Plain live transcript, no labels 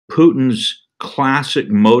Putin's classic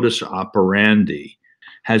modus operandi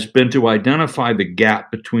has been to identify the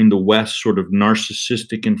gap between the West's sort of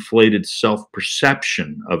narcissistic, inflated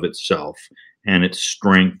self-perception of itself and its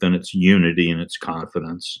strength and its unity and its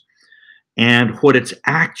confidence, and what it's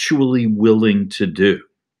actually willing to do.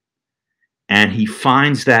 And he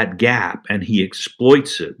finds that gap and he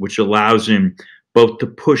exploits it, which allows him both to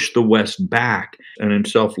push the West back and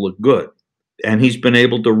himself look good. And he's been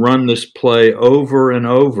able to run this play over and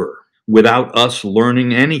over without us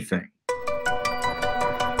learning anything.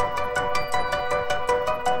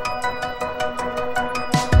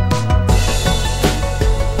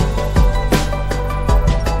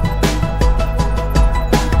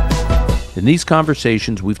 In these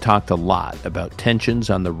conversations, we've talked a lot about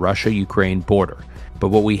tensions on the Russia-Ukraine border. But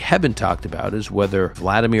what we haven't talked about is whether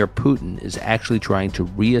Vladimir Putin is actually trying to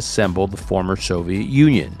reassemble the former Soviet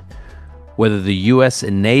Union. Whether the US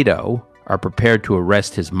and NATO are prepared to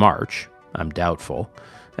arrest his march, I'm doubtful,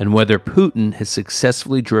 and whether Putin has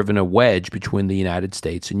successfully driven a wedge between the United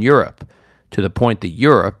States and Europe, to the point that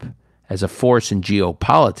Europe, as a force in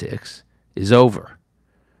geopolitics, is over.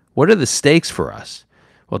 What are the stakes for us?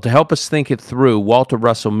 Well, to help us think it through, Walter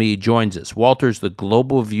Russell Mead joins us. Walter's the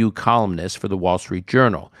Global View columnist for the Wall Street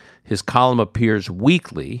Journal. His column appears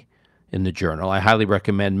weekly in the Journal. I highly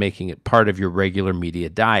recommend making it part of your regular media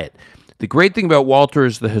diet. The great thing about Walter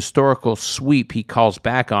is the historical sweep he calls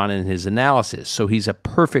back on in his analysis, so he's a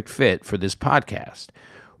perfect fit for this podcast.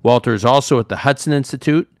 Walter is also at the Hudson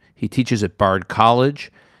Institute. He teaches at Bard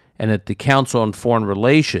College, and at the Council on Foreign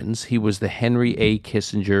Relations, he was the Henry A.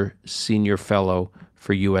 Kissinger Senior Fellow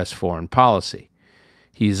for U.S. Foreign Policy.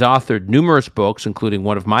 He's authored numerous books, including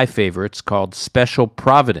one of my favorites called Special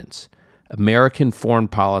Providence, American Foreign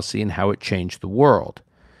Policy and How It Changed the World.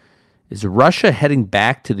 Is Russia heading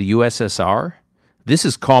back to the USSR? This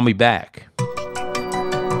is Call Me Back.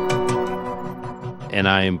 And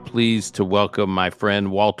I am pleased to welcome my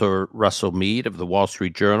friend Walter Russell Mead of the Wall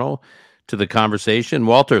Street Journal to the conversation.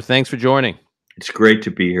 Walter, thanks for joining. It's great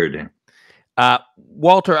to be here, Dan.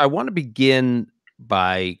 Walter, I want to begin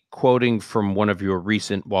by quoting from one of your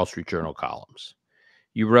recent Wall Street Journal columns.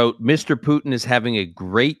 You wrote, "Mr. Putin is having a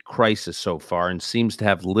great crisis so far and seems to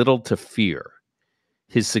have little to fear.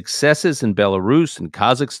 His successes in Belarus and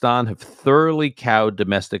Kazakhstan have thoroughly cowed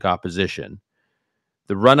domestic opposition.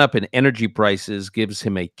 The run-up in energy prices gives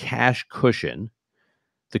him a cash cushion.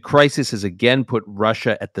 The crisis has again put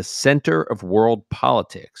Russia at the center of world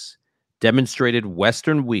politics, demonstrated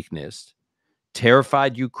Western weakness,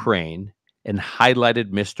 terrified Ukraine, and highlighted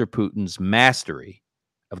Mr. Putin's mastery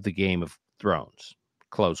of the Game of Thrones,"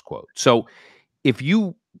 close quote. So if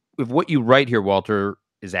what you write here, Walter,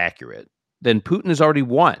 is accurate, then Putin has already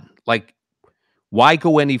won. Like, why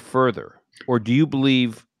go any further? Or do you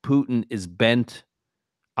believe Putin is bent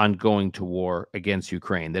on going to war against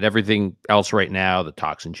Ukraine, that everything else right now, the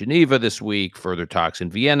talks in Geneva this week, further talks in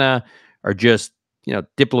Vienna, are just,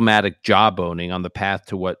 diplomatic jawboning on the path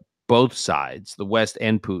to what both sides, the West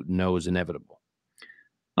and Putin, know is inevitable?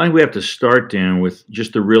 I think we have to start, Dan, with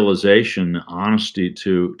just the realization, the honesty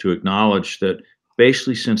to acknowledge that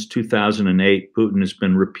basically since 2008, Putin has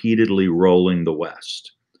been repeatedly rolling the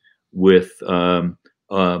West with a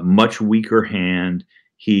much weaker hand.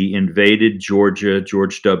 He invaded Georgia.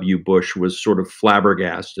 George W. Bush was sort of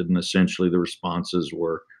flabbergasted, and essentially the responses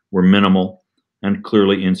were minimal and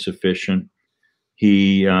clearly insufficient.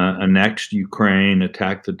 He annexed Ukraine,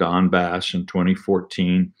 attacked the Donbass in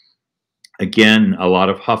 2014. Again, a lot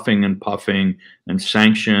of huffing and puffing and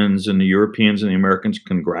sanctions, and the Europeans and the Americans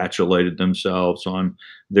congratulated themselves on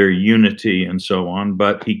their unity and so on.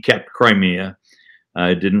 But he kept Crimea,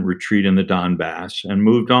 didn't retreat in the Donbass, and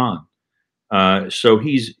moved on. So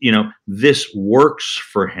he's, this works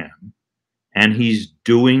for him, and he's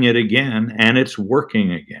doing it again, and it's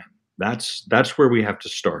working again. That's where we have to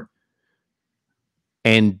start.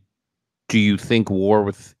 And do you think war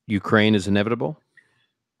with Ukraine is inevitable?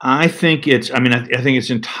 I think I think it's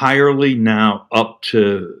entirely now up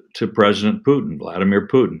to President Putin, Vladimir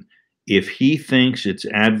Putin. If he thinks it's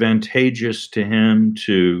advantageous to him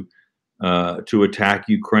to attack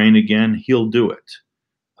Ukraine again, he'll do it.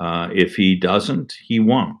 If he doesn't, he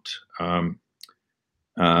won't.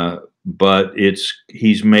 But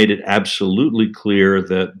he's made it absolutely clear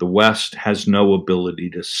that the West has no ability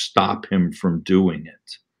to stop him from doing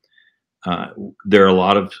it. There are a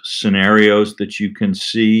lot of scenarios that you can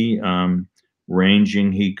see,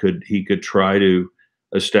 ranging. He could try to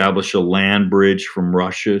establish a land bridge from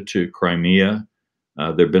Russia to Crimea.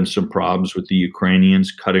 There have been some problems with the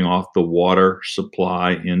Ukrainians cutting off the water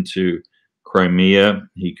supply into Crimea.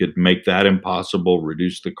 He could make that impossible,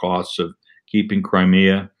 reduce the costs of keeping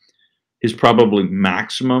Crimea. his probably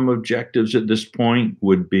maximum objectives at this point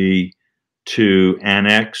would be to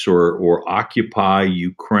annex or occupy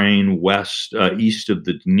Ukraine east of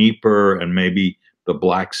the Dnieper and maybe the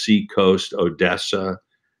Black Sea coast, Odessa,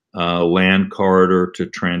 land corridor to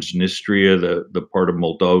Transnistria, the part of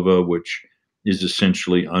Moldova, which is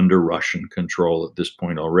essentially under Russian control at this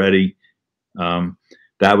point already.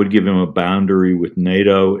 That would give him a boundary with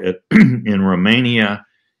NATO in Romania.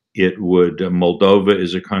 It would Moldova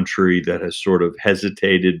is a country that has sort of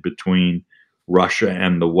hesitated between Russia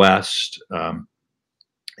and the West.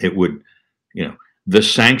 It would, the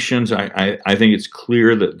sanctions. I think it's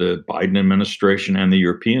clear that the Biden administration and the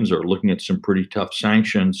Europeans are looking at some pretty tough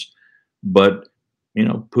sanctions, but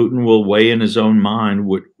Putin will weigh in his own mind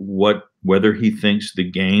whether he thinks the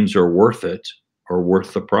gains are worth it or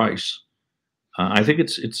worth the price. I think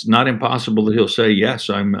it's not impossible that he'll say, yes,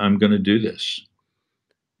 I'm going to do this.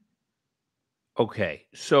 Okay,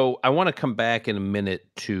 so I want to come back in a minute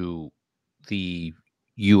to the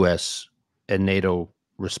US and NATO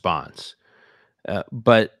response.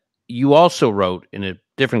 But you also wrote in a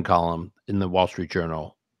different column in the Wall Street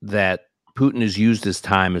Journal that Putin has used his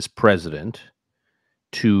time as president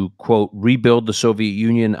to, quote, rebuild the Soviet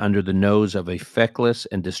Union under the nose of a feckless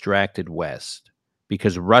and distracted West.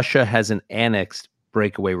 Because Russia hasn't annexed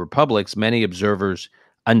breakaway republics, many observers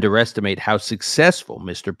underestimate how successful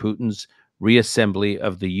Mr. Putin's reassembly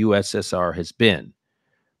of the USSR has been.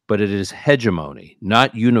 But it is hegemony,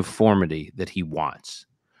 not uniformity, that he wants.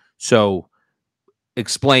 So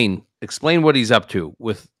explain what he's up to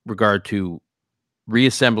with regard to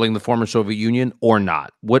reassembling the former Soviet Union or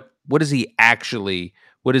not. What is he actually?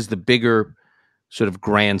 What is the bigger sort of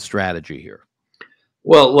grand strategy here?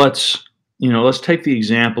 Well, let's take the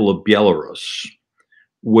example of Belarus,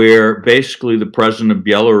 where basically the president of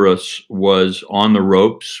Belarus was on the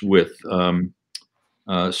ropes with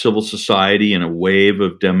civil society in a wave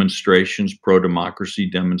of demonstrations, pro-democracy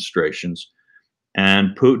demonstrations.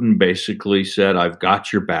 And Putin basically said, I've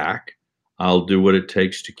got your back. I'll do what it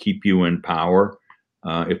takes to keep you in power.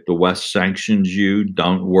 If the West sanctions you,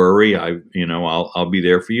 don't worry. I'll be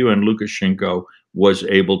there for you. And Lukashenko was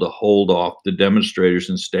able to hold off the demonstrators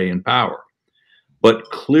and stay in power. But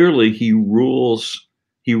clearly he rules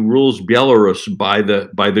Belarus by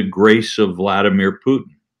the grace of Vladimir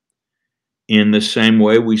Putin. In the same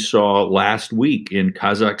way we saw last week in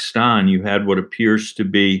Kazakhstan, you had what appears to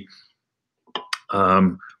be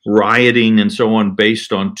rioting and so on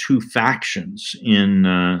based on two factions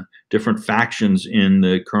different factions in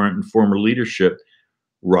the current and former leadership.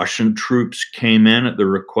 Russian troops came in at the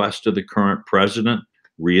request of the current president,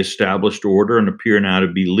 reestablished order, and appear now to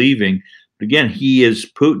be leaving. But again,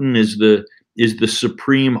 Putin is the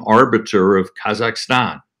supreme arbiter of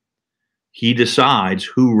Kazakhstan. He decides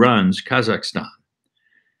who runs Kazakhstan.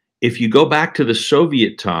 If you go back to the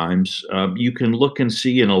Soviet times, you can look and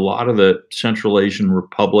see in a lot of the Central Asian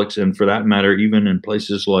republics, and for that matter, even in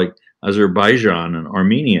places like Azerbaijan and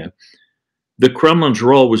Armenia, the Kremlin's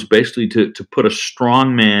role was basically to put a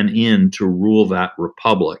strong man in to rule that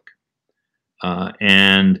republic.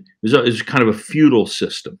 And it was kind of a feudal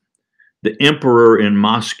system. The emperor in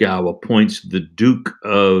Moscow appoints the Duke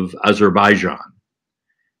of Azerbaijan,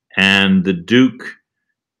 and the Duke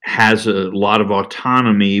has a lot of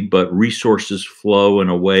autonomy, but resources flow in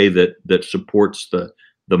a way that supports the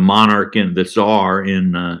monarch and the Tsar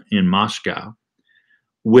in Moscow.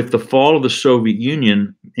 With the fall of the Soviet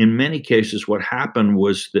Union, in many cases, what happened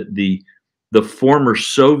was that the former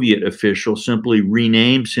Soviet official simply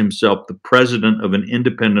renames himself the president of an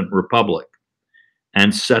independent republic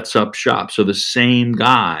and sets up shop. So the same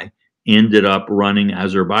guy ended up running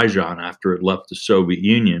Azerbaijan after it left the Soviet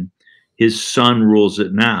Union. His son rules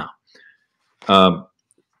it now.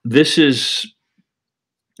 This is,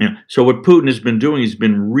 so what Putin has been doing, he's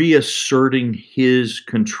been reasserting his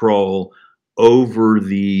control over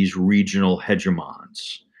these regional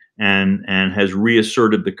hegemons and has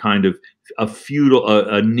reasserted the kind of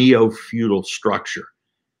a neo-feudal structure.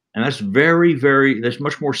 And that's that's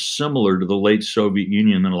much more similar to the late Soviet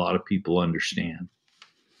Union than a lot of people understand.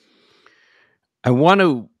 I want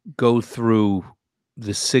to go through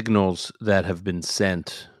the signals that have been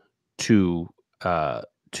sent to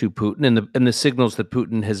Putin and the signals that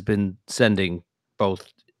Putin has been sending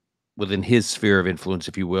both within his sphere of influence,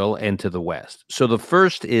 if you will, and to the West. So the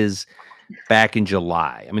first is back in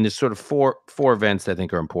July. I mean, there's sort of four events that I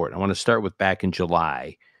think are important. I want to start with back in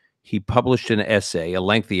July. He published an essay, a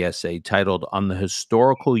lengthy essay titled "On the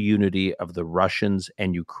Historical Unity of the Russians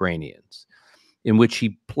and Ukrainians," in which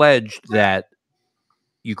he pledged that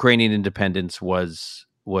Ukrainian independence was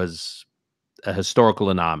a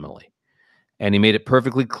historical anomaly, And he made it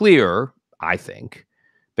perfectly clear, I think,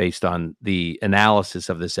 based on the analysis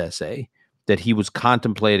of this essay, that he was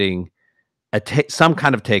contemplating some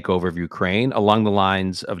kind of takeover of Ukraine along the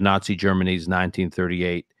lines of Nazi Germany's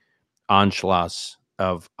 1938 Anschluss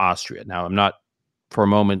of Austria. Now, I'm not for a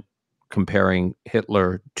moment comparing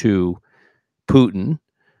Hitler to Putin,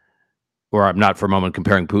 or I'm not for a moment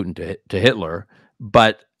comparing Putin to Hitler,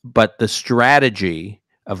 but the strategy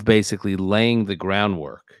of basically laying the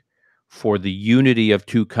groundwork for the unity of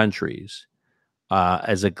two countries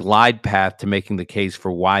as a glide path to making the case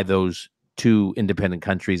for why those two independent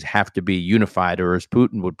countries have to be unified, or as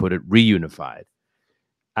Putin would put it, reunified.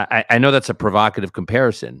 I know that's a provocative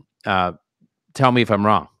comparison. Tell me if I'm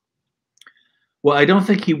wrong. Well, I don't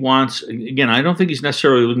think he wants, again, I don't think he's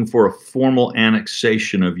necessarily looking for a formal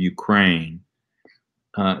annexation of Ukraine.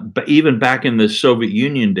 But even back in the Soviet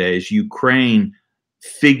Union days, Ukraine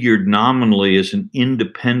figured nominally as an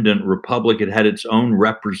independent republic. It had its own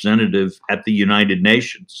representative at the United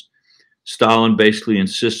Nations. Stalin basically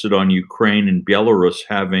insisted on Ukraine and Belarus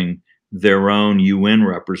having their own UN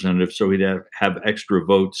representative, so he'd have extra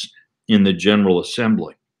votes in the General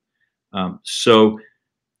Assembly.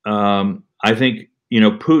 I think,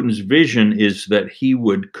 Putin's vision is that he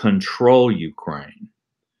would control Ukraine,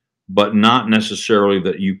 but not necessarily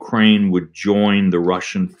that Ukraine would join the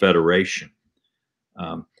Russian Federation,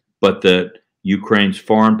 but that Ukraine's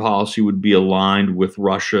foreign policy would be aligned with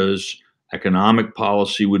Russia's economic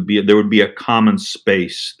policy. There would be a common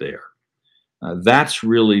space there. That's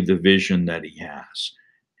really the vision that he has.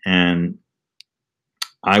 And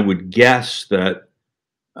I would guess that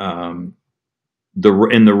in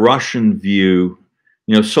the Russian view,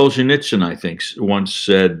 Solzhenitsyn, I think, once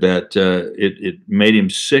said that it made him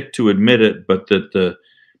sick to admit it, but that the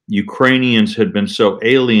Ukrainians had been so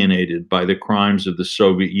alienated by the crimes of the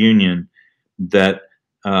Soviet Union that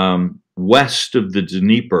west of the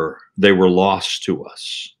Dnieper, they were lost to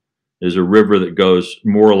us. There's a river that goes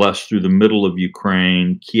more or less through the middle of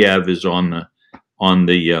Ukraine. Kiev is on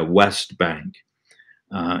the west bank.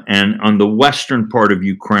 And on the western part of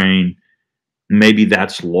Ukraine, maybe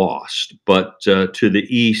that's lost. But to the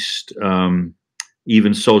east,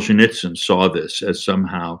 even Solzhenitsyn saw this as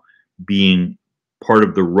somehow being part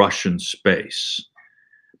of the Russian space.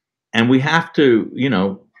 And we have to,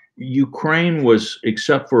 Ukraine was,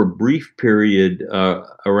 except for a brief period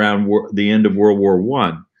around the end of World War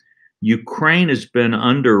I, Ukraine has been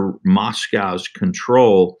under Moscow's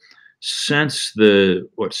control since the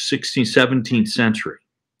 16th, 17th century.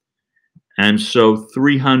 And so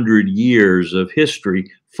 300 years of history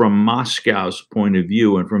from Moscow's point of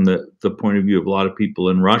view, and from the point of view of a lot of people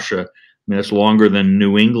in Russia. I mean, it's longer than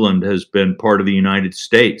New England has been part of the United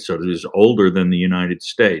States, so it is older than the United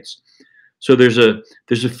States. So there's a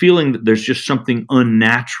feeling that there's just something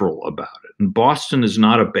unnatural about it. And Boston is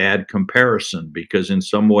not a bad comparison, because in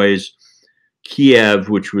some ways, Kiev,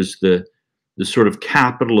 which was the sort of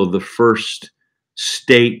capital of the first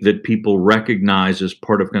state that people recognize as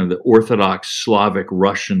part of kind of the Orthodox Slavic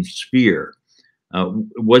Russian sphere,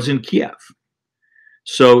 was in Kiev.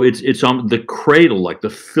 So it's on the cradle, like the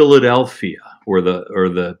Philadelphia or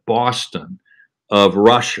the Boston of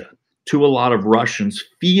Russia. To a lot of Russians,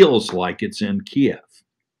 feels like it's in Kiev.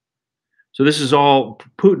 So this is all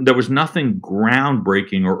Putin. There was nothing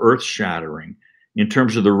groundbreaking or earth-shattering in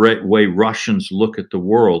terms of the way Russians look at the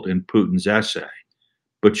world in Putin's essay.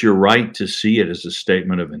 But you're right to see it as a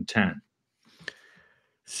statement of intent.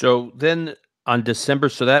 So then on December,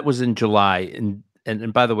 so that was in July.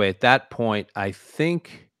 And by the way, at that point, I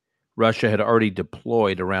think Russia had already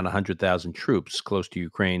deployed around 100,000 troops close to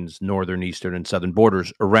Ukraine's northern, eastern, and southern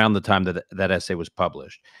borders around the time that essay was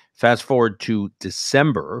published. Fast forward to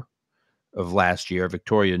December of last year,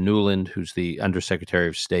 Victoria Nuland, who's the Undersecretary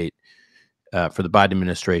of State for the Biden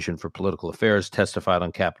administration for political affairs, testified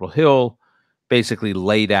on Capitol Hill, basically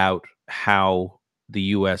laid out how the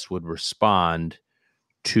U.S. would respond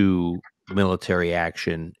to military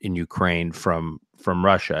action in Ukraine from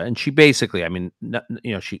Russia. And she basically, I mean,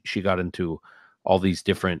 she got into all these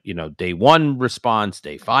different, day one response,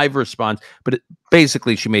 day 5 response, but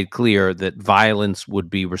basically she made clear that violence would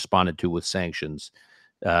be responded to with sanctions,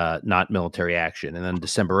 not military action. And then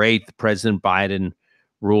December 8th, President Biden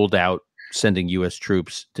ruled out sending U.S.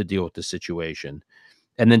 troops to deal with the situation.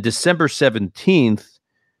 And then December 17th,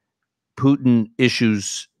 Putin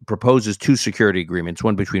proposes 2 security agreements,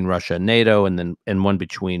 one between Russia and NATO, and one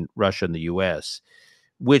between Russia and the U.S.,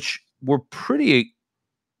 which were pretty,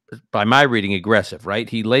 by my reading, aggressive, right?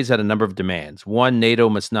 He lays out a number of demands. 1, NATO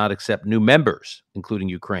must not accept new members, including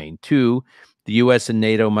Ukraine. 2, the U.S. and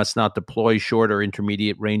NATO must not deploy short or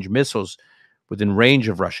intermediate range missiles within range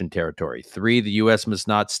of Russian territory. 3, the U.S. must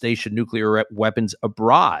not station nuclear weapons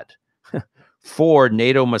abroad. 4,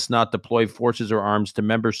 NATO must not deploy forces or arms to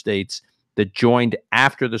member states that joined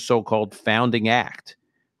after the so-called Founding Act,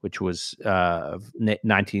 which was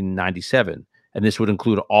 1997. And this would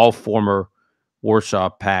include all former Warsaw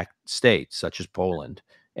Pact states, such as Poland,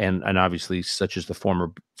 and obviously such as the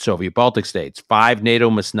former Soviet Baltic states. 5, NATO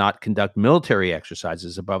must not conduct military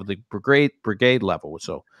exercises above the brigade level,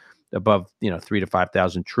 so above 3,000 to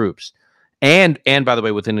 5,000 troops, and by the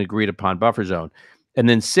way, within an agreed upon buffer zone. And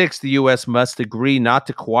then 6, the U.S. must agree not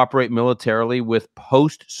to cooperate militarily with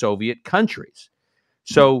post-Soviet countries.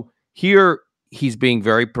 So here he's being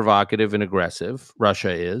very provocative and aggressive.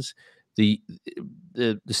 Russia is. The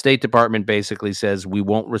State Department basically says we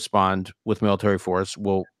won't respond with military force.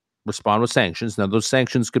 We'll respond with sanctions. Now, those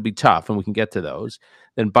sanctions could be tough, and we can get to those.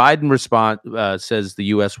 Then Biden says the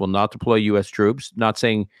U.S. will not deploy U.S. troops, not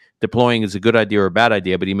saying deploying is a good idea or a bad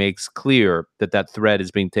idea, but he makes clear that that threat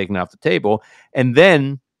is being taken off the table. And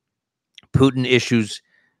then Putin issues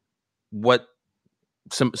what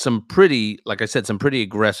some pretty, like I said, some pretty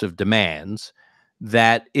aggressive demands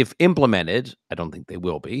that, if implemented, I don't think they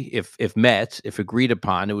will be. If met, if agreed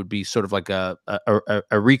upon, it would be sort of like a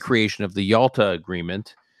recreation of the Yalta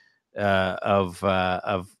Agreement of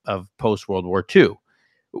post World War II.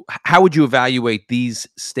 How would you evaluate these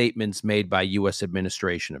statements made by U.S.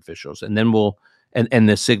 administration officials, and then and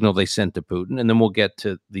the signal they sent to Putin, and then we'll get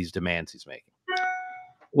to these demands he's making?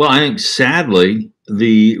 Well, I think sadly,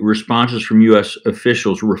 the responses from U.S.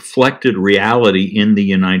 officials reflected reality in the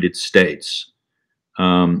United States.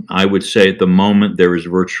 I would say at the moment there is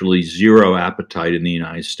virtually zero appetite in the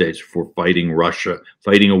United States for fighting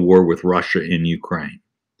a war with Russia in Ukraine.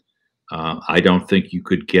 I don't think you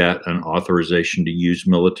could get an authorization to use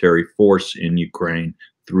military force in Ukraine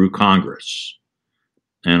through Congress.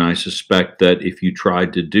 And I suspect that if you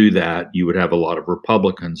tried to do that, you would have a lot of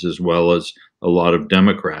Republicans as well as a lot of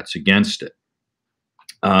Democrats against it.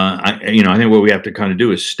 I think what we have to kind of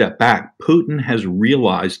do is step back. Putin has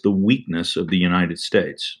realized the weakness of the United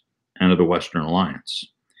States and of the Western alliance.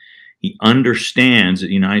 He understands that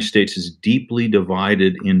the United States is deeply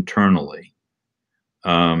divided internally.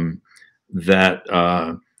 There's,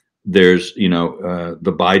 the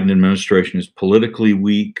Biden administration is politically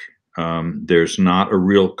weak. There's not a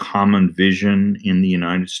real common vision in the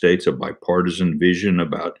United States, a bipartisan vision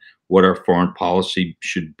about what our foreign policy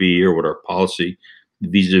should be or what our policy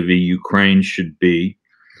vis-a-vis Ukraine should be.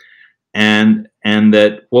 And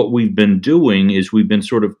that what we've been doing is we've been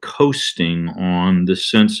sort of coasting on the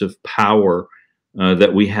sense of power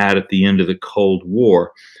that we had at the end of the Cold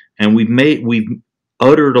War. And we've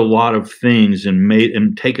uttered a lot of things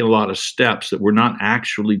and taken a lot of steps that we're not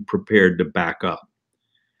actually prepared to back up.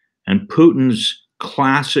 And Putin's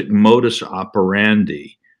classic modus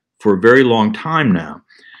operandi for a very long time now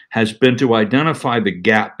has been to identify the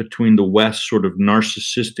gap between the West's sort of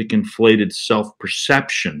narcissistic, inflated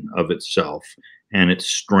self-perception of itself and its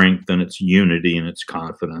strength and its unity and its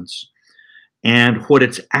confidence, and what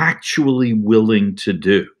it's actually willing to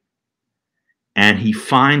do. And he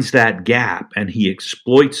finds that gap and he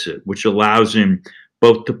exploits it, which allows him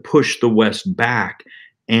both to push the West back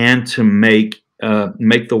and to make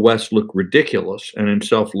the West look ridiculous and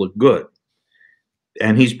himself look good.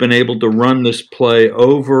 And he's been able to run this play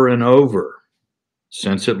over and over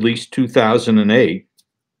since at least 2008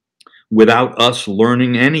 without us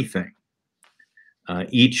learning anything.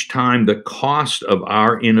 Each time the cost of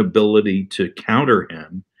our inability to counter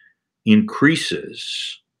him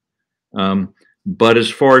increases. But as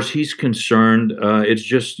far as he's concerned, it's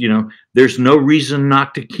just, there's no reason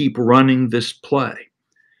not to keep running this play.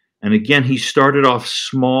 And again, he started off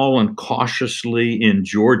small and cautiously in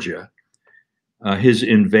Georgia. His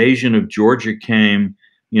invasion of Georgia came,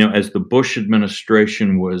 as the Bush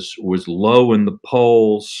administration was low in the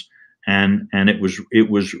polls, and it was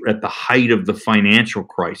at the height of the financial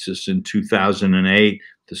crisis in 2008,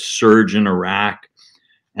 the surge in Iraq,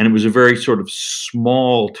 and it was a very sort of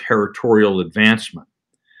small territorial advancement.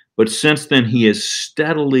 But since then, he has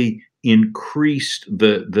steadily increased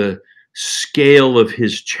the scale of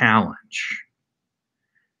his challenge.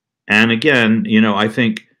 And again, I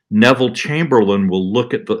think Neville Chamberlain will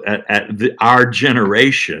look at our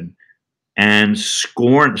generation and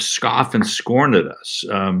scoff and scorn at us.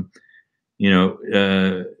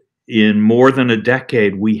 In more than a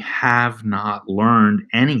decade, we have not learned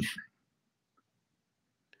anything.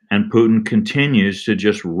 And Putin continues to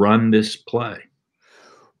just run this play.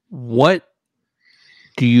 What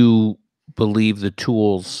do you believe the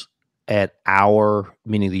tools at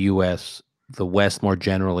meaning the U.S., the West more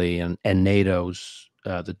generally, and NATO's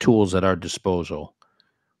the tools at our disposal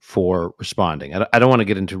for responding. I don't want to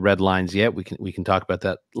get into red lines yet. We can talk about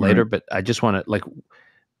that later, Right. but I just want to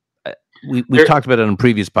we've There, talked about it on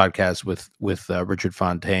previous podcasts with Richard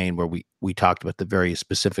Fontaine, where we talked about the very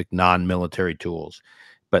specific non-military tools.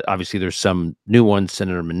 But obviously, there's some new ones.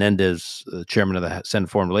 Senator Menendez, the chairman of the Senate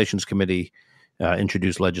Foreign Relations Committee,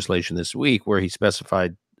 introduced legislation this week where he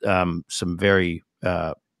specified some very,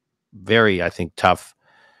 I think, tough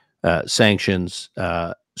sanctions.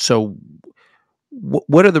 So,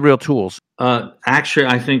 what are the real tools? actually,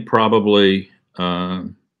 I think probably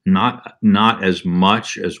not as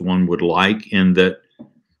much as one would like. In that,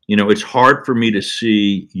 it's hard for me to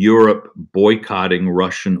see Europe boycotting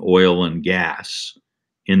Russian oil and gas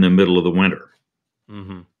in the middle of the winter.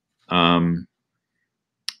 Mm-hmm. Um,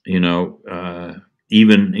 even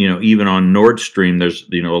on Nord Stream, there's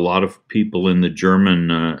a lot of people in the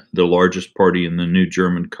German, the largest party in the new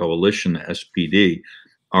German coalition, the SPD,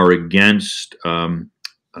 are against not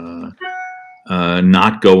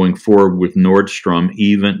going forward with Nord Stream,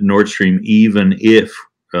 even if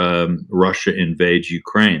Russia invades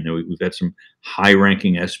Ukraine. We've had some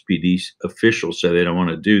high-ranking SPD officials say they don't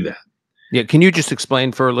want to do that. Yeah, can you just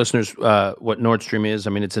explain for our listeners what Nord Stream is?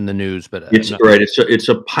 I mean, it's in the news, but It's right. It's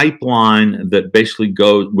a pipeline that basically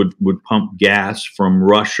would pump gas from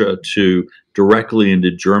Russia to directly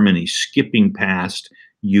into Germany, skipping past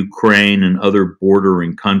Ukraine and other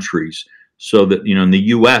bordering countries. So that and the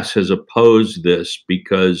U.S. has opposed this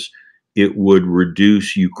because it would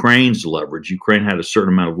reduce Ukraine's leverage. Ukraine had a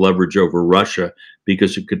certain amount of leverage over Russia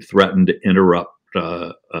because it could threaten to interrupt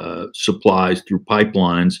supplies through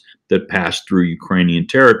pipelines that passed through Ukrainian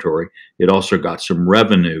territory. It also got some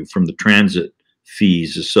revenue from the transit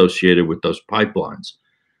fees associated with those pipelines.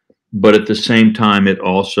 But at the same time, it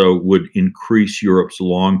also would increase Europe's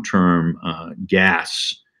long-term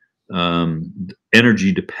gas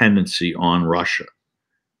energy dependency on Russia.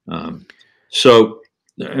 So,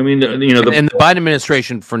 I mean, and the Biden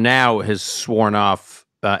administration for now has sworn off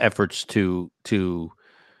efforts to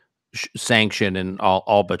sanction and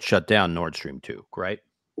all but shut down Nord Stream 2, right?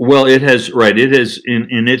 Well, it has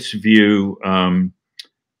in its view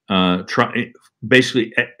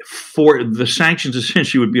basically for the sanctions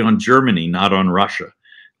essentially would be on Germany, not on Russia,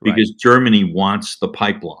 because Germany wants the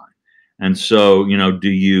pipeline. And so, do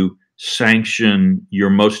you sanction your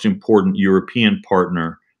most important European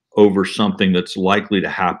partner over something that's likely to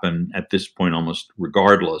happen at this point almost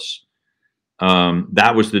regardless?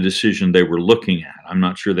 That was the decision they were looking at. I'm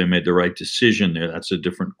not sure they made the right decision there. That's a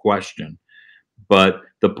different question. But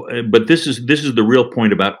this is the real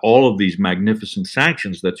point about all of these magnificent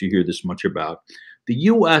sanctions that you hear this much about. The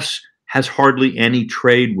U.S. has hardly any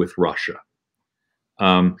trade with Russia.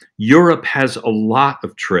 Europe has a lot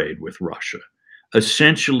of trade with Russia.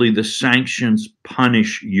 Essentially, the sanctions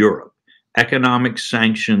punish Europe. Economic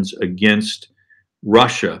sanctions against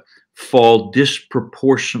Russia fall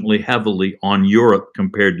disproportionately heavily on Europe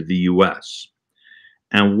compared to the U.S.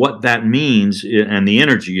 And what that means, and the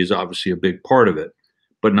energy is obviously a big part of it,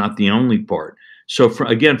 but not the only part. So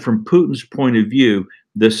again, from Putin's point of view,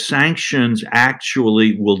 the sanctions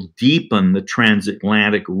actually will deepen the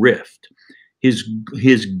transatlantic rift. His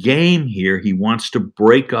game here, he wants to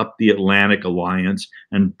break up the Atlantic Alliance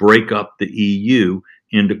and break up the EU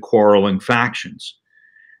into quarreling factions.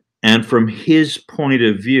 And from his point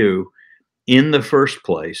of view, in the first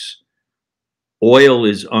place, oil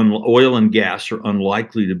and gas are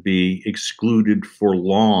unlikely to be excluded for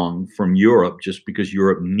long from Europe just because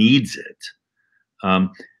Europe needs it.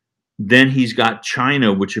 Then he's got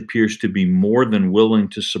China, which appears to be more than willing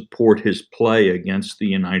to support his play against the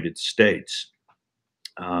United States.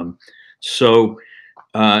 So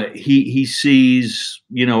he sees,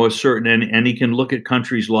 a certain, and he can look at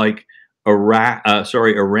countries like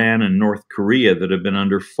Iran and North Korea that have been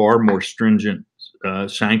under far more stringent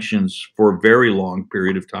sanctions for a very long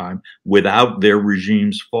period of time without their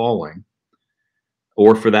regimes falling,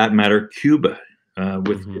 or for that matter, Cuba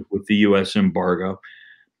with the U.S. embargo.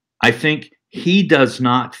 I think he does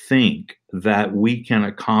not think that we can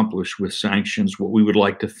accomplish with sanctions what we would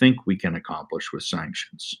like to think we can accomplish with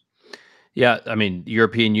sanctions. Yeah, I mean,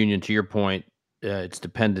 European Union, to your point, its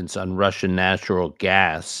dependence on Russian natural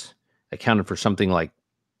gas accounted for something like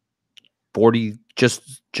 40,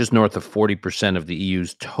 just north of 40% of the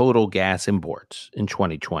EU's total gas imports in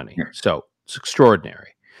 2020. Yeah. So it's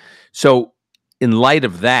extraordinary. So in light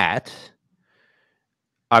of that,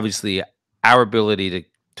 obviously our ability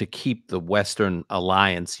to keep the Western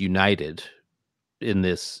alliance united in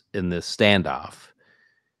this standoff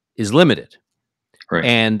is limited. Right.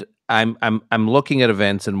 And I'm looking at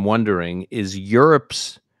events and wondering, is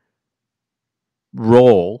Europe's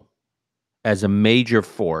role as a major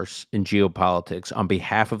force in geopolitics on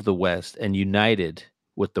behalf of the West and united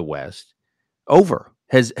with the West over?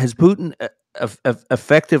 Has Putin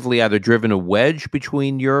effectively either driven a wedge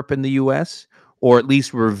between Europe and the U.S. or at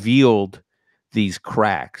least revealed these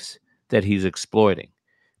cracks that he's exploiting?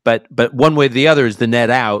 But one way or the other is the net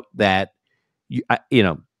out that you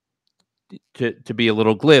know, to be a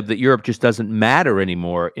little glib, that Europe just doesn't matter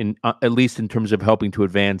anymore, in at least in terms of helping to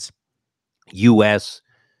advance U.S.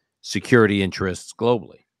 security interests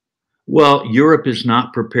globally. Well, Europe is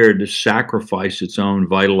not prepared to sacrifice its own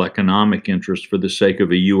vital economic interests for the sake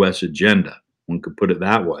of a U.S. agenda. One could put it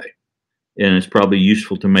that way. And it's probably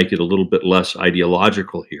useful to make it a little bit less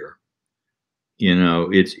ideological here. You know,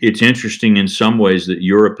 it's interesting in some ways that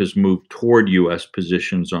Europe has moved toward U.S.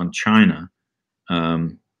 positions on China,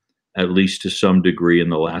 at least to some degree in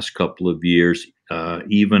the last couple of years,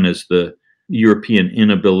 even as the European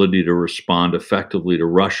inability to respond effectively to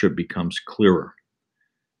Russia becomes clearer.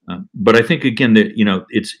 But I think again that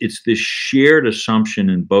it's this shared assumption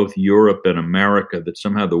in both Europe and America that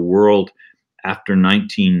somehow the world after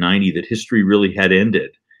 1990, that history really had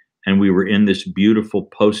ended, and we were in this beautiful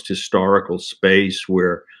post-historical space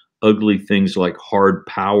where ugly things like hard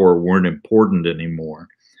power weren't important anymore,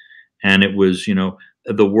 and it was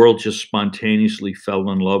the world just spontaneously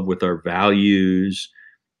fell in love with our values,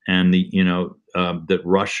 and that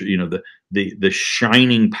Russia, the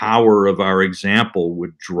shining power of our example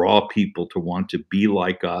would draw people to want to be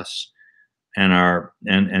like us,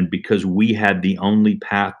 and because we had the only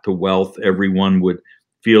path to wealth, everyone would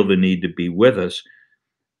feel the need to be with us.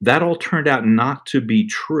 That all turned out not to be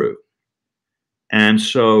true. And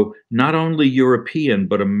so not only European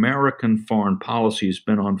but American foreign policy has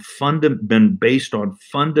been based on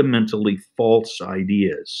fundamentally false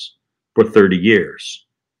ideas for 30 years.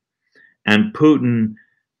 And Putin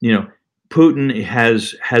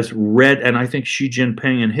has read, and I think Xi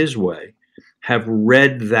Jinping in his way have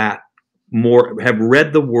read the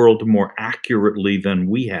world more accurately than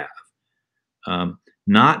we have.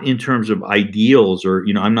 Not in terms of ideals, or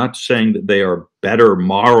I'm not saying that they are better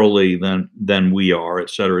morally than we are, et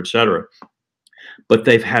cetera, but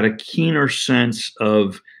they've had a keener sense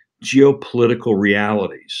of geopolitical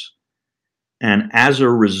realities, and as a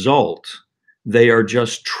result, they are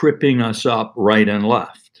just tripping us up right and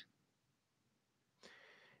left.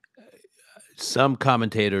 Some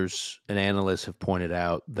commentators and analysts have pointed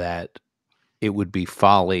out that it would be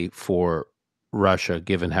folly for Russia,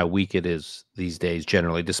 given how weak it is these days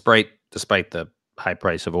generally, despite the high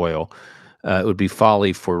price of oil. It would be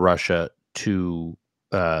folly for Russia to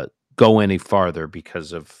go any farther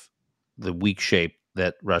because of the weak shape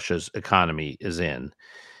that Russia's economy is in.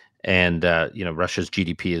 And, Russia's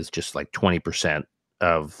GDP is just like 20%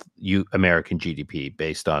 of American GDP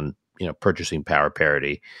based on, purchasing power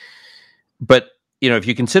parity. But, if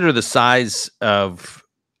you consider the size of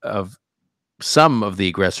some of the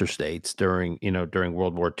aggressor states during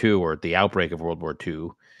World War II, or at the outbreak of World War II,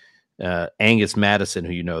 Angus Maddison,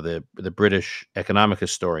 who the British economic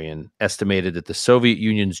historian, estimated that the Soviet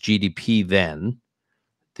Union's GDP then,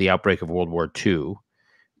 the outbreak of World War II,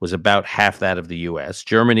 was about half that of the U.S.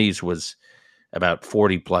 Germany's was about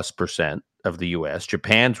 40+% of the U.S.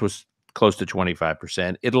 Japan's was close to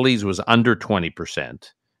 25%. Italy's was under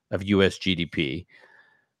 20% of U.S. GDP.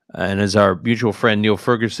 And as our mutual friend Neil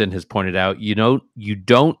Ferguson has pointed out, you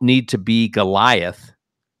don't need to be Goliath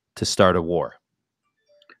to start a war.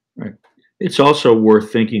 Right. It's also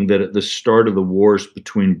worth thinking that at the start of the wars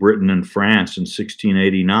between Britain and France in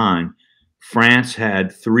 1689, France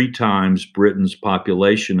had 3 times Britain's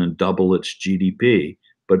population and double its GDP,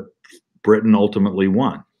 but Britain ultimately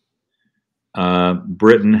won.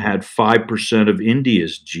 Britain had 5% of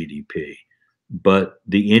India's GDP, but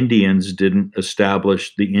the Indians didn't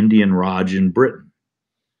establish the Indian Raj in Britain.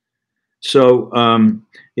 So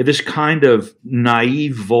this kind of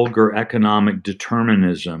naive, vulgar economic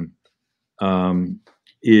determinism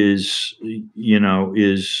is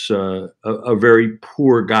a very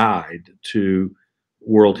poor guide to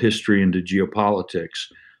world history and to geopolitics.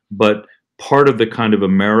 But part of the kind of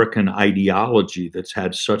American ideology that's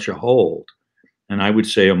had such a hold, and I would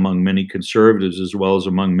say among many conservatives as well as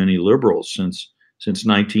among many liberals since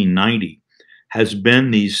 1990, has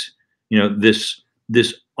been this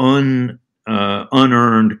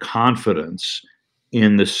unearned confidence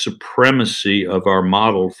in the supremacy of our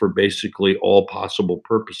model for basically all possible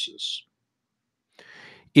purposes.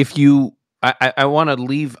 I want to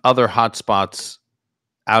leave other hotspots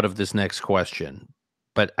out of this next question,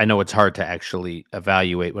 but I know it's hard to actually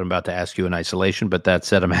evaluate what I'm about to ask you in isolation, but that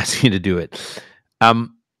said, I'm asking you to do it.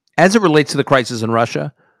 As it relates to the crisis in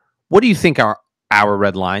Russia, what do you think are our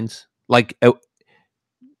red lines? Like,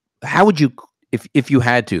 how would you, if you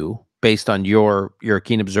had to, based on you're a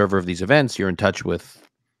keen observer of these events, you're in touch with,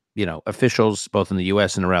 officials both in the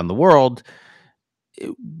U.S. and around the world.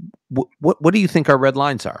 What do you think our red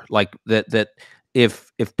lines are? Like that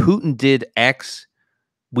if Putin did X,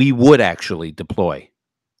 we would actually deploy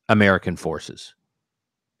American forces.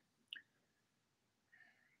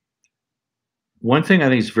 One thing I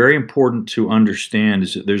think is very important to understand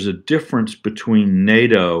is that there's a difference between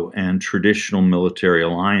NATO and traditional military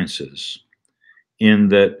alliances, in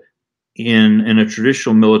that in a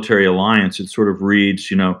traditional military alliance, it sort of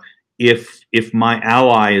reads, if my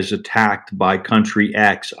ally is attacked by country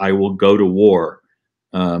X, I will go to war,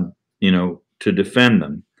 to defend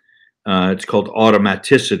them. It's called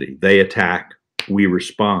automaticity. They attack, we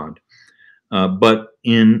respond. But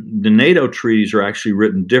in the NATO treaties are actually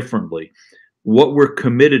written differently. What we're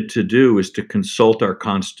committed to do is to consult our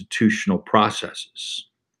constitutional processes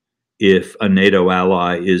if a NATO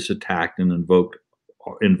ally is attacked and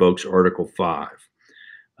invokes Article 5.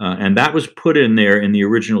 And that was put in there in the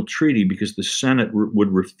original treaty because the Senate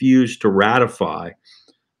would refuse to ratify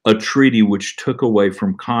a treaty which took away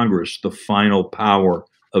from Congress the final power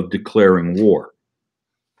of declaring war.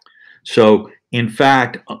 So, in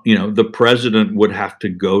fact, the president would have to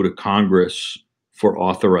go to Congress for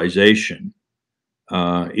authorization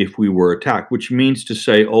if we were attacked, which means to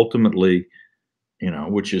say ultimately,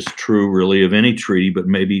 which is true really of any treaty, but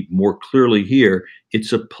maybe more clearly here,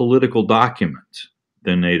 it's a political document,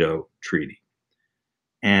 the NATO treaty.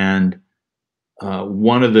 And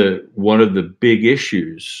one of the big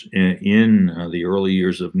issues in the early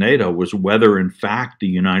years of NATO was whether, in fact, the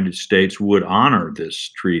United States would honor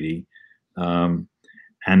this treaty, and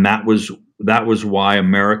that was why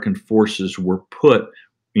American forces were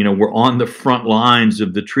were on the front lines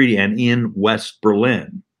of the treaty and in West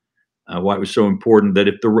Berlin. Why it was so important that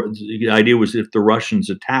the idea was if the Russians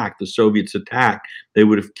attacked, the Soviets attacked, they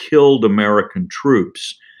would have killed American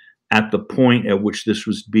troops at the point at which this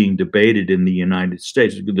was being debated in the United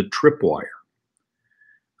States, the tripwire.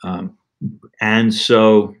 And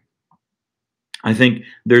so I think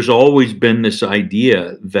there's always been this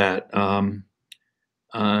idea that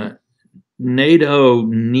NATO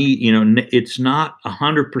it's not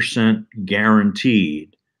 100%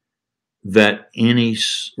 guaranteed that any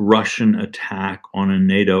Russian attack on a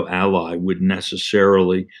NATO ally would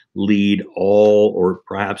necessarily lead all or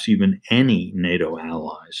perhaps even any NATO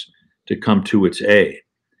allies to come to its aid.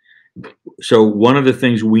 So one of the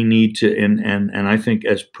things we need to, and I think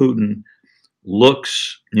as Putin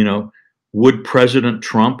looks, would President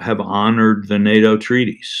Trump have honored the NATO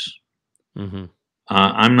treaties? Mm-hmm.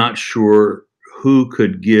 I'm not sure who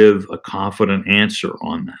could give a confident answer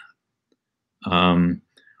on that.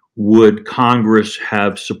 Would Congress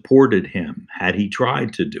have supported him had he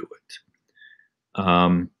tried to do it?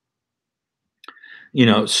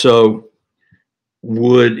 So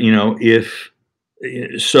would,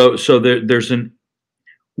 there's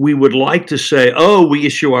we would like to say, oh, we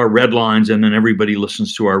issue our red lines and then everybody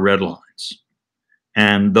listens to our red lines.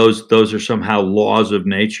 And those are somehow laws of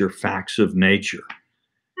nature, facts of nature.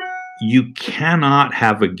 You cannot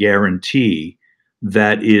have a guarantee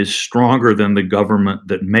that is stronger than the government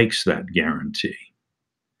that makes that guarantee.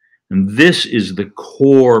 And this is the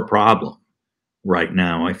core problem right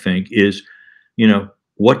now, I think, is,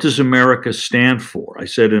 what does America stand for? I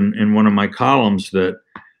said in one of my columns that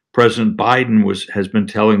President Biden has been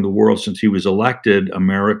telling the world since he was elected,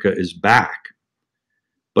 America is back.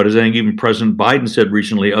 But as I think even President Biden said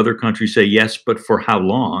recently, other countries say, yes, but for how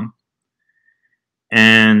long?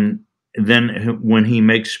 And then when he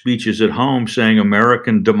makes speeches at home saying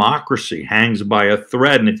American democracy hangs by a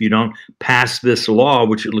thread, and if you don't pass this law,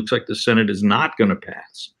 which it looks like the Senate is not going to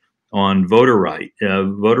pass on voter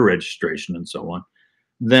registration and so on,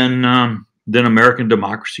 then American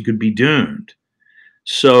democracy could be doomed.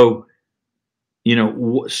 So,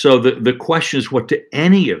 so the question is, what do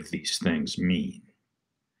any of these things mean?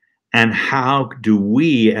 And how do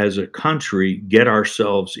we as a country get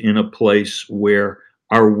ourselves in a place where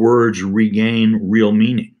our words regain real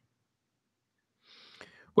meaning?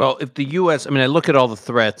 Well, if the U.S., I look at all the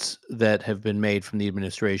threats that have been made from the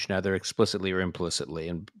administration, either explicitly or implicitly,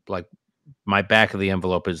 and like my back of the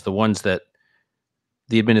envelope is the ones that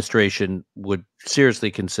the administration would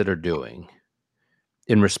seriously consider doing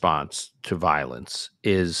in response to violence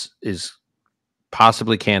is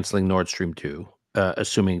possibly canceling Nord Stream 2,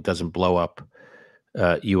 assuming it doesn't blow up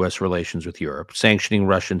U.S. relations with Europe, sanctioning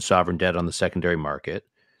Russian sovereign debt on the secondary market,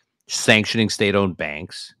 sanctioning state-owned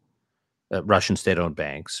banks, Russian state-owned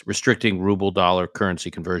banks, restricting ruble-dollar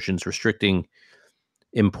currency conversions, restricting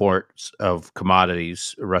imports of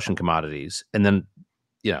commodities, Russian commodities, and then,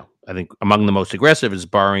 I think among the most aggressive is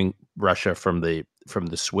barring Russia from the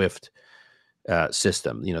SWIFT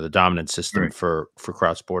system, the dominant system Right. for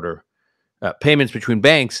cross-border payments between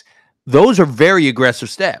banks. Those are very aggressive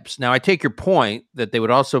steps. Now, I take your point that they would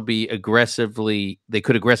also be they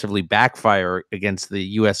could aggressively backfire against the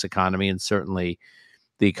U.S. economy and certainly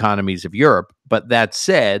the economies of Europe. But that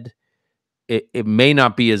said, it may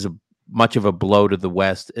not be as much of a blow to the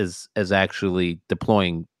West as actually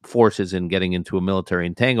deploying forces and getting into a military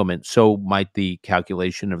entanglement. So might the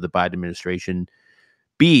calculation of the Biden administration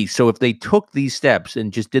be. So if they took these steps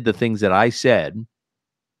and just did the things that I said,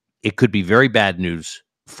 it could be very bad news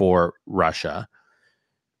for Russia.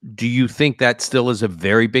 Do you think that still is a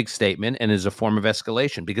very big statement and is a form of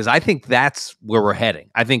escalation? Because I think that's where we're heading.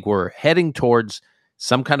 I think we're heading towards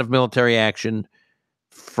some kind of military action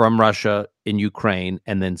from Russia in Ukraine,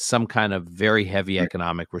 and then some kind of very heavy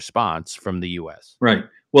economic response from the U.S. Right.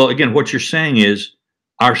 Well, again, what you're saying is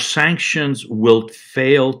our sanctions will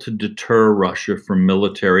fail to deter Russia from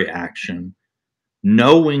military action.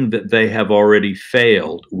 Knowing that they have already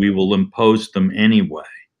failed, we will impose them anyway,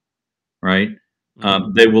 right?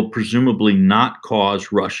 They will presumably not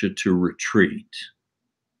cause Russia to retreat.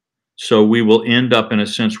 So we will end up in a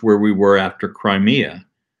sense where we were after Crimea,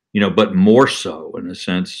 but more so in a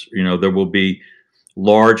sense, there will be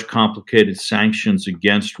large, complicated sanctions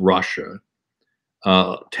against Russia,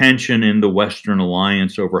 tension in the Western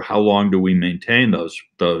alliance over how long do we maintain those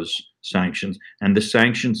sanctions, and the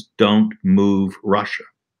sanctions don't move Russia.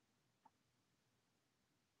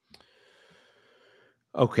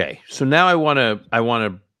 Okay, so now I want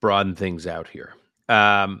to broaden things out here.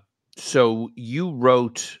 So you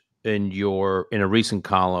wrote in a recent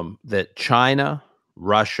column that China,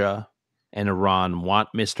 Russia, and Iran want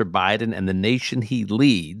Mr. Biden and the nation he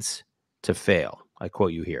leads to fail. I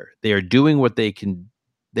quote you here. They are doing what they can.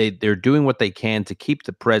 They're doing what they can to keep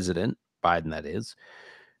the president, Biden that is,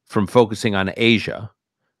 from focusing on Asia.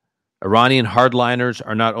 Iranian hardliners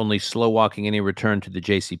are not only slow walking any return to the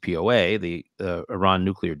JCPOA, the Iran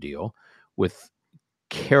nuclear deal, with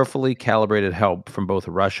carefully calibrated help from both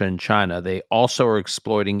Russia and China, they also are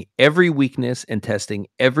exploiting every weakness and testing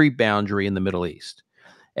every boundary in the Middle East.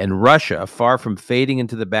 And Russia, far from fading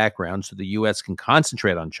into the background so the U.S. can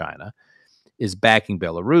concentrate on China, is backing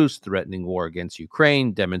Belarus, threatening war against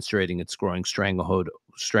Ukraine, demonstrating its growing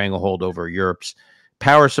stranglehold over Europe's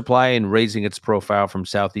power supply, and raising its profile from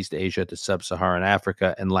Southeast Asia to Sub-Saharan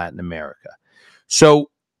Africa and Latin America. So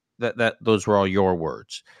that those were all your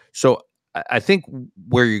words. So I think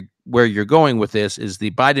where you're going with this is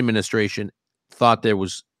the Biden administration thought they were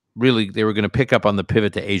going to pick up on the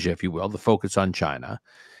pivot to Asia, if you will, the focus on China,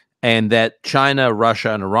 and that China,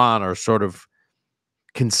 Russia, and Iran are sort of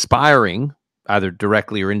conspiring, either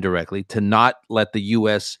directly or indirectly, to not let the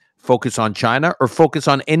U.S. focus on China or focus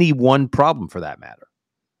on any one problem for that matter.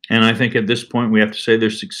 And I think at this point we have to say they're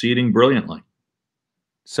succeeding brilliantly.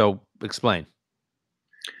 So explain.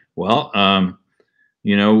 Well, I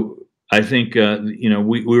think,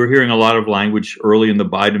 we were hearing a lot of language early in the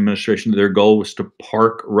Biden administration that their goal was to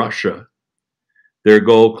park Russia. Their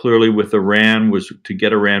goal clearly with Iran was to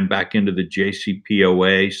get Iran back into the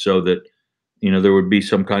JCPOA so that, there would be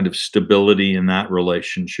some kind of stability in that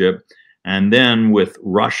relationship. And then with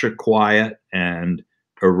Russia quiet and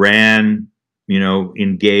Iran,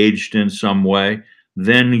 engaged in some way,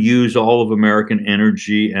 then use all of American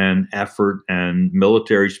energy and effort and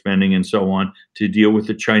military spending and so on to deal with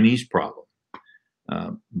the Chinese problem.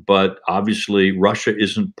 But obviously, Russia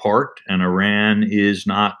isn't parked and Iran is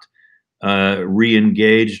not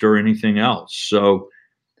re-engaged or anything else. So,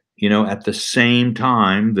 at the same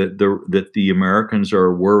time that the Americans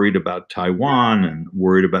are worried about Taiwan and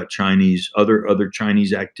worried about other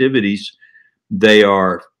Chinese activities, they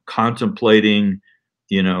are contemplating,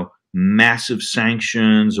 massive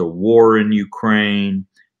sanctions, a war in Ukraine,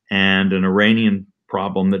 and an Iranian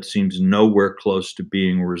problem that seems nowhere close to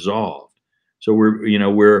being resolved. So we're in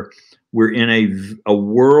a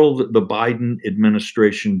world that the Biden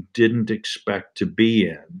administration didn't expect to be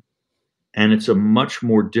in, and it's a much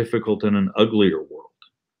more difficult and an uglier world.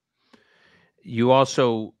 You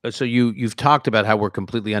also, so you've talked about how we're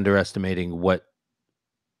completely underestimating what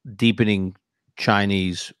deepening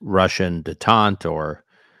Chinese Russian detente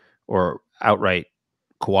or outright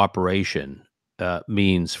cooperation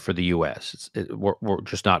means for the U.S. We're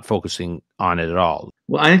just not focusing on it at all.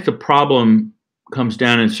 Well, I think the problem comes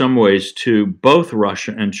down in some ways to both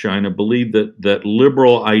Russia and China believe that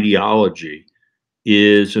liberal ideology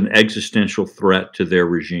is an existential threat to their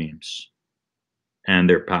regimes and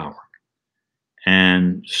their power.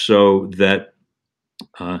 And so that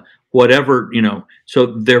Uh, Whatever,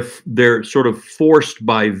 so they're sort of forced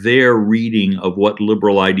by their reading of what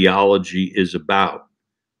liberal ideology is about,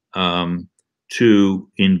 um, to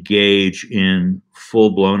engage in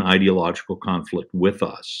full-blown ideological conflict with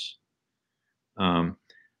us. Um,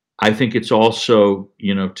 I think it's also,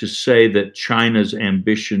 to say that China's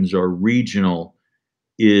ambitions are regional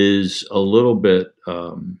is a little bit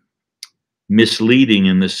misleading,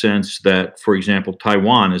 in the sense that, for example,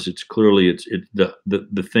 Taiwan is it's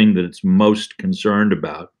the thing that it's most concerned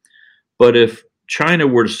about. But if China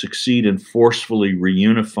were to succeed in forcefully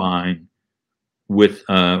reunifying with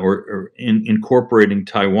or incorporating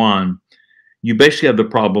Taiwan, you basically have the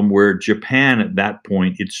problem where Japan, at that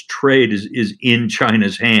point, its trade is in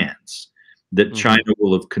China's hands. That China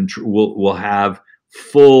will have will have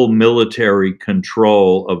full military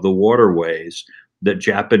control of the waterways that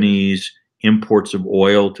Japanese imports of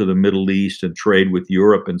oil to the Middle East and trade with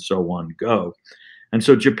Europe and so on go. And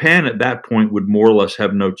so Japan at that point would more or less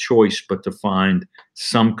have no choice but to find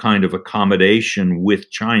some kind of accommodation with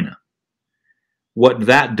China. What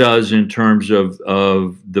that does in terms of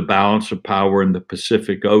the balance of power in the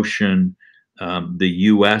Pacific Ocean, the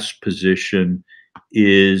U.S. position,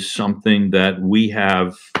 is something that we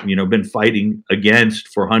have, been fighting against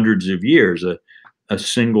for hundreds of years. A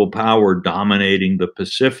single power dominating the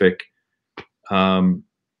Pacific.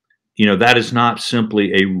 That is not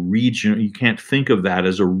simply a region. You can't think of that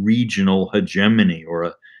as a regional hegemony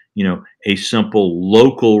or a simple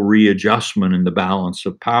local readjustment in the balance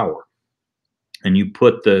of power. And you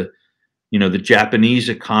put the Japanese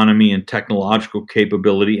economy and technological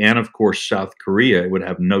capability, and of course South Korea, it would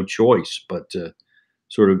have no choice but to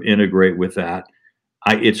sort of integrate with that.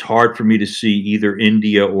 It's hard for me to see either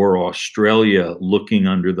India or Australia, looking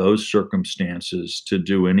under those circumstances, to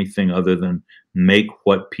do anything other than make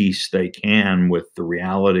what peace they can with the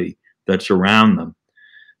reality that's around them.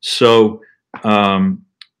 So,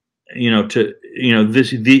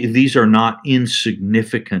 these are not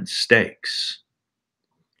insignificant stakes.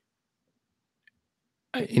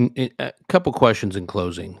 A couple questions in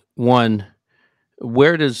closing. One,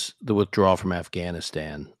 where does the withdrawal from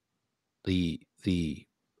Afghanistan, the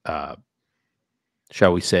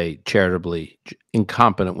shall we say, charitably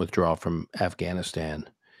incompetent withdrawal from Afghanistan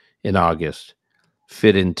in August,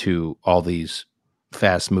 fit into all these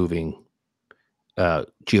fast-moving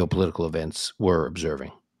geopolitical events we're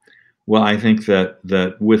observing? Well, I think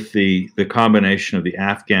that with the combination of the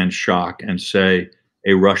Afghan shock and, say,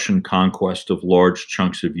 a Russian conquest of large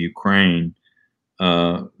chunks of Ukraine,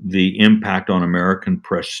 the impact on American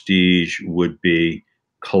prestige would be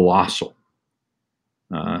colossal.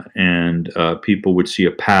 And people would see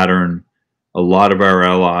a pattern. A lot of our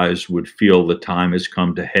allies would feel the time has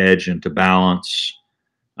come to hedge and to balance.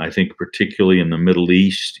 I think particularly in the Middle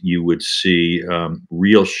East, you would see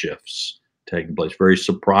real shifts taking place, very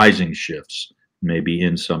surprising shifts, maybe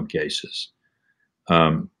in some cases.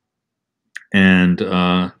 I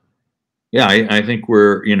think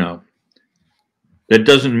we're, that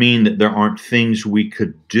doesn't mean that there aren't things we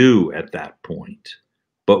could do at that point,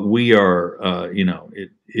 but we are,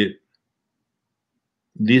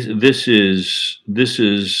 this is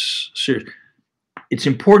serious. It's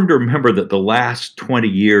important to remember that the last 20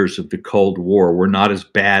 years of the Cold War were not as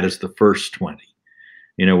bad as the first 20.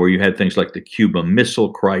 Where you had things like the Cuba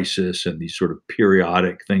Missile Crisis and these sort of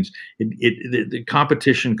periodic things. The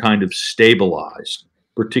competition kind of stabilized,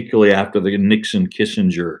 particularly after the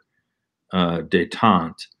Nixon-Kissinger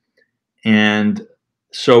détente. And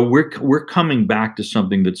so we're coming back to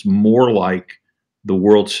something that's more like the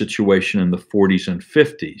world situation in the 40s and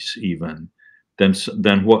 50s, even than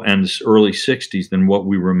what, and the early 60s, than what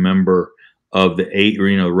we remember of the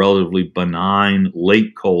relatively benign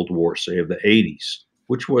late Cold War, say, of the 80s.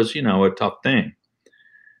 Which was, a tough thing.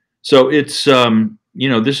 So it's,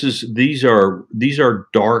 these are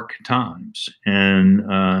dark times, and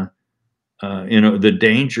the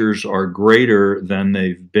dangers are greater than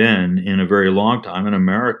they've been in a very long time. And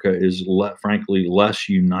America is, frankly, less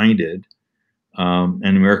united, and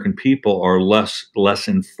American people are less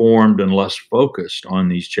informed and less focused on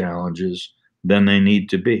these challenges than they need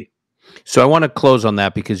to be. So I want to close on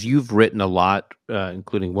that, because you've written a lot,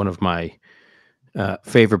 including one of my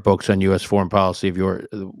favorite books on U.S. foreign policy of yours,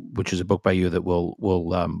 which is a book by you that we'll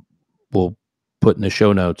put in the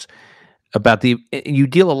show notes, about you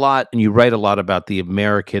deal a lot and you write a lot about the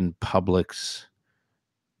American public's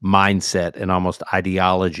mindset and almost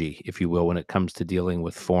ideology, if you will, when it comes to dealing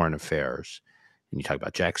with foreign affairs. And you talk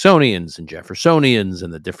about Jacksonians and Jeffersonians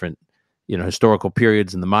and the different, historical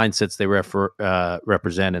periods and the mindsets they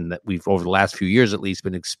represent, and that we've, over the last few years at least,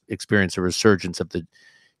 been experienced a resurgence of the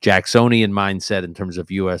Jacksonian mindset in terms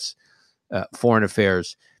of U.S. Foreign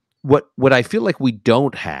affairs. What I feel like we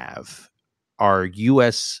don't have are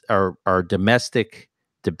our domestic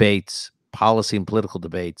debates, policy and political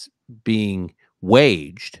debates being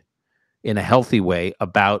waged in a healthy way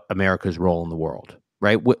about America's role in the world,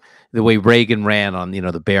 right? The way Reagan ran on,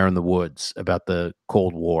 the bear in the woods about the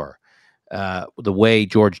Cold War, the way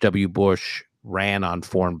George W. Bush ran on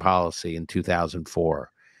foreign policy in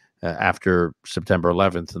 2004 after September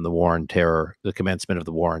 11th and the commencement of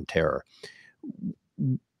the War on Terror.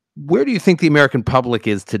 Where do you think the American public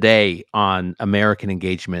is today on American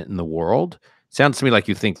engagement in the world? Sounds to me like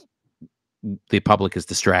you think the public is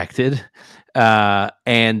distracted,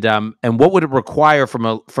 and what would it require from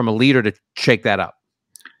a leader to shake that up?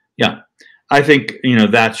 Yeah, I think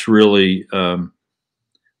that's really so.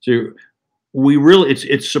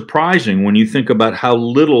 It's surprising when you think about how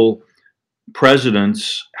little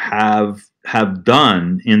presidents have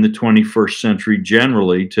done in the 21st century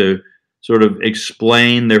generally to sort of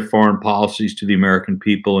explain their foreign policies to the American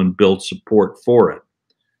people and build support for it.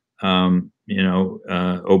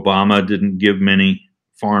 Obama didn't give many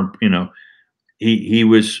foreign,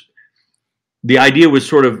 the idea was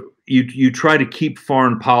sort of, you try to keep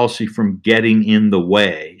foreign policy from getting in the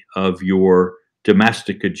way of your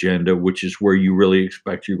domestic agenda, which is where you really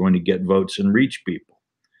expect you're going to get votes and reach people.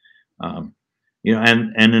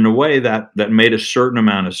 And in a way that made a certain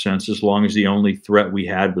amount of sense, as long as the only threat we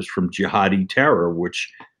had was from jihadi terror,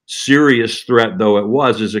 which, serious threat though it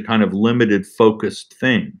was, is a kind of limited, focused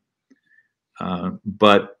thing.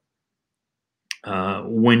 But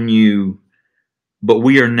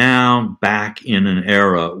we are now back in an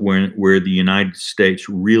era where the United States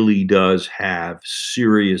really does have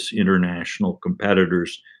serious international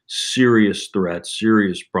competitors, serious threats,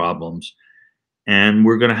 serious problems. And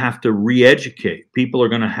we're going to have to re-educate. People are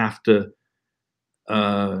going to have to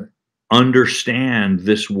understand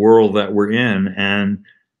this world that we're in. And,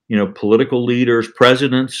 political leaders,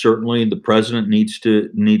 presidents, certainly the president needs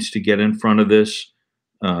to get in front of this,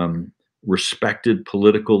 respected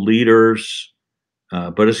political leaders.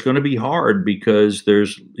 But it's going to be hard because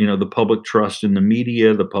there's, the public trust in the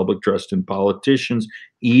media, the public trust in politicians.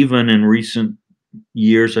 Even in recent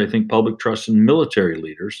years, I think public trust in military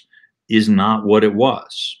leaders is not what it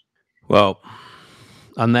was. Well,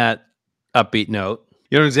 on that upbeat note,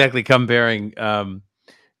 you don't exactly come bearing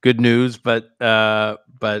good news, but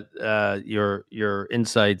your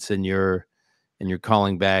insights and your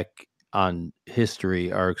calling back on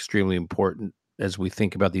history are extremely important as we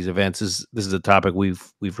think about these events. This is a topic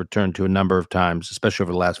we've returned to a number of times, especially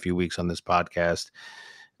over the last few weeks on this podcast,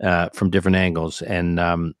 from different angles,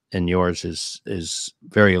 and yours is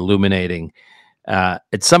very illuminating.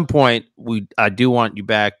 At some point, I do want you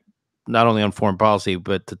back, not only on foreign policy,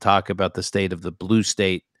 but to talk about the state of the blue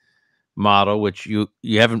state model, which you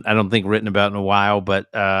haven't, I don't think, written about in a while, but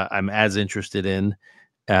I'm as interested in,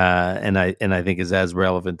 and I think is as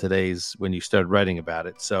relevant today as when you started writing about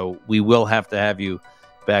it. So we will have to have you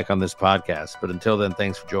back on this podcast. But until then,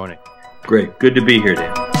 thanks for joining. Great. Good to be here,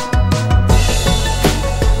 Dan.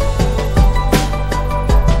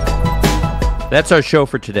 That's our show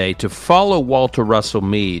for today. To follow Walter Russell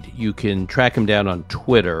Mead, you can track him down on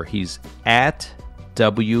Twitter. He's at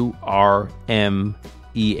WRMEAD.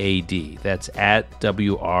 That's at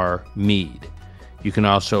WR Mead. You can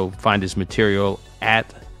also find his material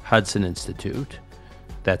at Hudson Institute.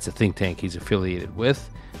 That's a think tank he's affiliated with.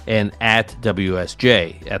 And at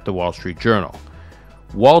WSJ, at the Wall Street Journal.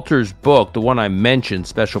 Walter's book, the one I mentioned,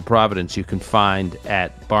 Special Providence, you can find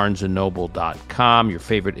at barnesandnoble.com, your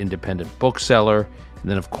favorite independent bookseller.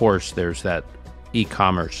 And then, of course, there's that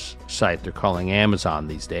e-commerce site they're calling Amazon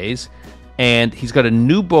these days. And he's got a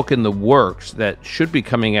new book in the works that should be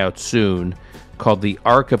coming out soon called The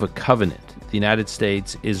Ark of a Covenant, the United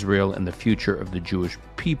States, Israel, and the Future of the Jewish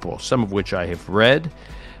People, some of which I have read.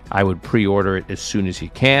 I would pre-order it as soon as you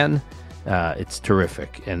can. It's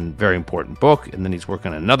terrific and very important book. And then he's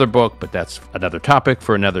working on another book, but that's another topic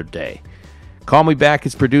for another day. Call Me Back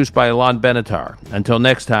is produced by Alon Benatar. Until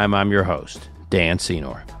next time, I'm your host, Dan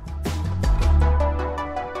Senor.